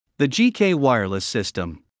The GK wireless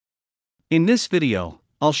system. In this video,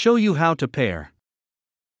 I'll show you how to pair.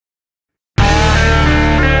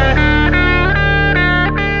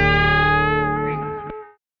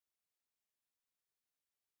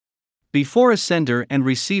 Before a sender and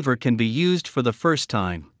receiver can be used for the first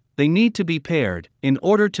time, they need to be paired in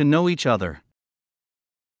order to know each other.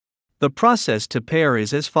 The process to pair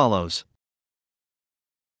is as follows.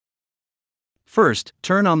 First,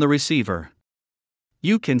 turn on the receiver.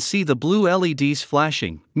 You can see the blue LEDs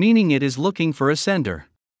flashing, meaning it is looking for a sender.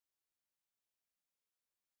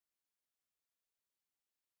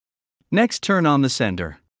 Next, turn on the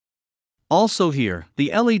sender. Also here,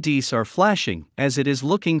 the LEDs are flashing as it is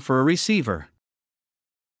looking for a receiver.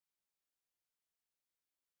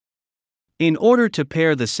 In order to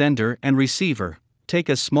pair the sender and receiver, take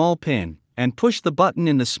a small pin and push the button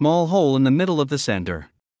in the small hole in the middle of the sender.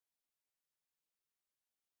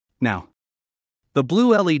 Now, the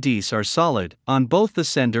blue LEDs are solid on both the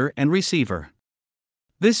sender and receiver.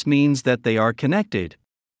 This means that they are connected.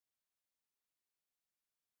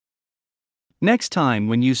 Next time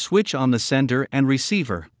when you switch on the sender and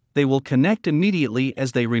receiver, they will connect immediately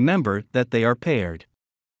as they remember that they are paired.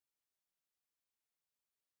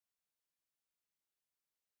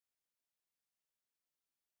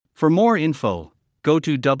 For more info, go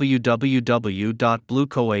to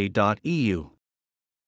www.bluecoa.eu.